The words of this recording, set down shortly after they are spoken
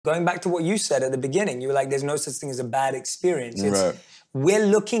Going back to what you said at the beginning, you were like, there's no such thing as a bad experience. Right. We're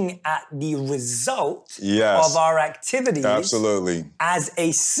looking at the result Yes. of our activities Absolutely. as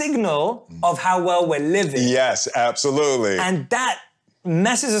a signal of how well we're living. Yes, absolutely. And that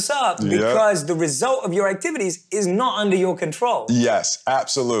messes us up because the result of your activities is not under your control. Yes,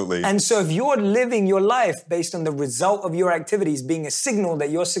 absolutely. And so if you're living your life based on the result of your activities being a signal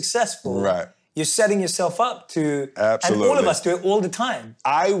that you're successful, right. You're setting yourself up to, absolutely. And all of us do it all the time.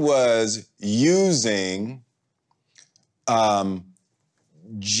 I was using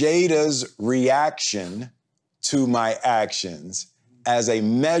Jada's reaction to my actions as a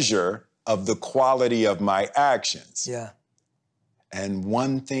measure of the quality of my actions. Yeah. And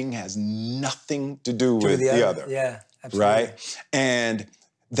one thing has nothing to do with the other. Yeah, absolutely. Right? And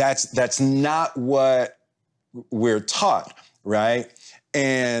that's not what we're taught, right?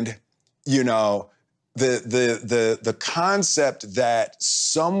 And you know, the concept that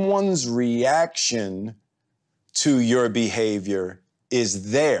someone's reaction to your behavior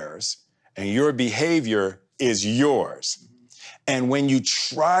is theirs and your behavior is yours. And when you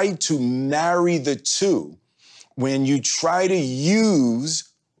try to marry the two, when you try to use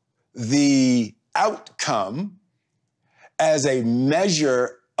the outcome as a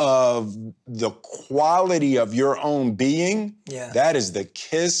measure of the quality of your own being, that is the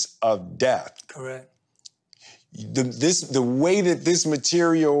kiss of death. Correct. The way that this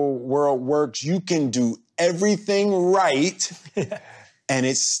material world works, you can do everything right and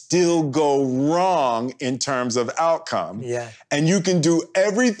it still go wrong in terms of outcome. Yeah. And you can do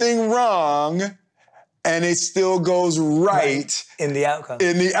everything wrong and it still goes right in the outcome.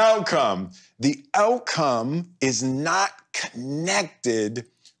 In the outcome. The outcome is not connected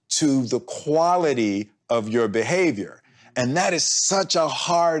to the quality of your behavior. And that is such a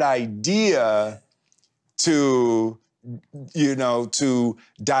hard idea to, you know, to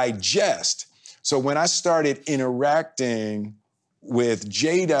digest. So when I started interacting with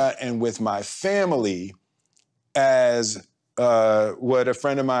Jada and with my family as what a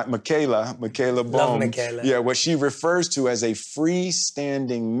friend of mine, Michaela Bohm, Love Michaela. Yeah, what she refers to as a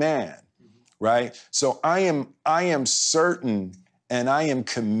freestanding man, right? So I am certain and I am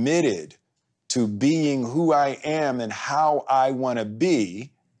committed to being who I am and how I want to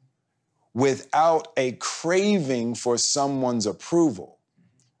be without a craving for someone's approval,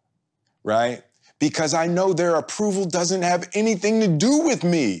 right? Because I know their approval doesn't have anything to do with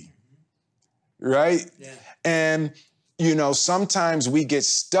me, right? Yeah. And, you know, sometimes we get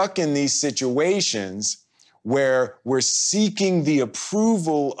stuck in these situations where we're seeking the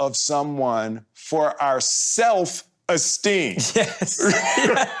approval of someone for our self-esteem. Yes.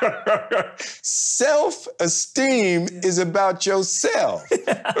 Self-esteem is about yourself,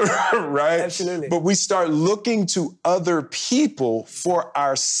 right? Absolutely. But we start looking to other people for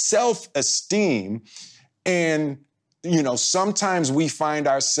our self-esteem. And, you know, sometimes we find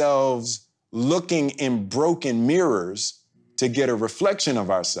ourselves looking in broken mirrors to get a reflection of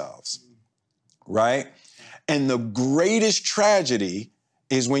ourselves, right? And the greatest tragedy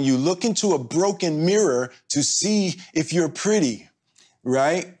is when you look into a broken mirror to see if you're pretty,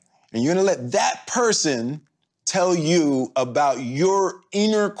 right? And you're gonna let that person tell you about your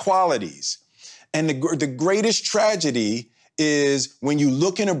inner qualities. And the greatest tragedy is when you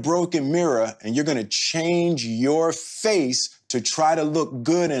look in a broken mirror and you're gonna change your face to try to look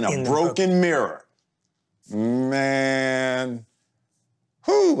good in a broken mirror. Man,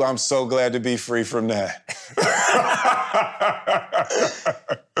 whew, I'm so glad to be free from that.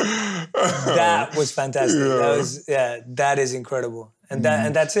 That was fantastic. That is incredible. And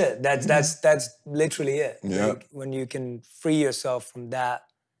that's it. That's literally it. Yeah. Like, when you can free yourself from that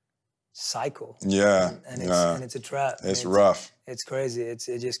cycle. Yeah. And it's a trap. It's rough. It's crazy. It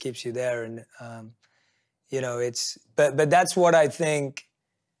just keeps you there. And you know, but that's what I think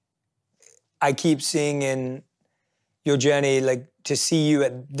I keep seeing in your journey, like to see you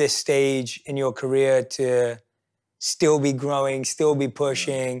at this stage in your career to still be growing, still be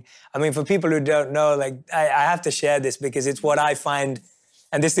pushing. I mean, for people who don't know, like I have to share this because it's what I find,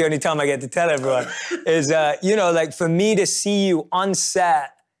 and this is the only time I get to tell everyone, is, you know, like for me to see you on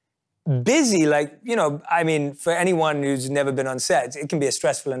set, busy, like, you know, I mean, for anyone who's never been on set, it can be a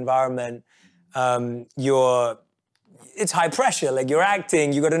stressful environment. It's high pressure, like you're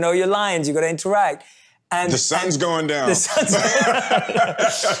acting, you got to know your lines, you got to interact. And the sun's going down. The sun's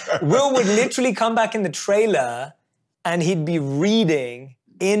going down. Will would literally come back in the trailer and he'd be reading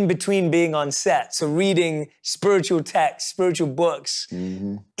in between being on set. So reading spiritual texts, spiritual books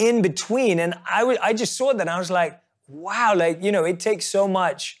in between. And I just saw that and I was like, wow, like, you know, it takes so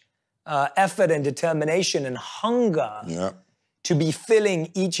much effort and determination and hunger to be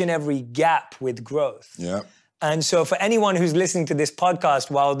filling each and every gap with growth. Yeah. And so for anyone who's listening to this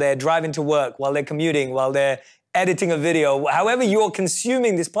podcast while they're driving to work, while they're commuting, while they're editing a video, however you're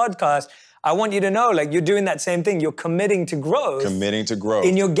consuming this podcast, I want you to know, like, you're doing that same thing. You're committing to growth. Committing to growth.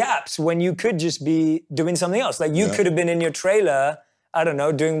 In your gaps when you could just be doing something else. Like, you could have been in your trailer, I don't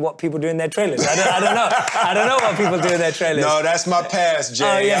know, doing what people do in their trailers. I don't know. I don't know what people do in their trailers. No, that's my past, Jay.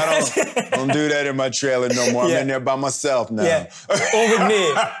 Oh, yeah. I don't do that in my trailer no more. I'm in there by myself now. Yeah, or with me.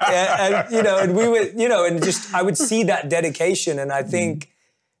 Yeah, and, you know, and we were, you know, and just, I would see that dedication. And I think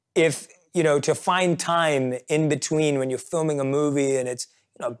if, you know, to find time in between when you're filming a movie and it's,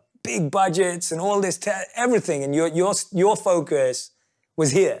 you know, big budgets and all this, everything, and your focus was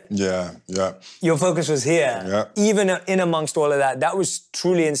here. Yeah, yeah. Your focus was here. Yeah. Even in amongst all of that, that was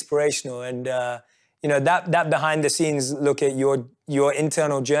truly inspirational. And, you know, that behind the scenes look at your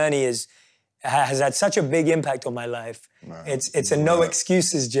internal journey has had such a big impact on my life. It's a no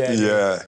excuses journey. Yeah.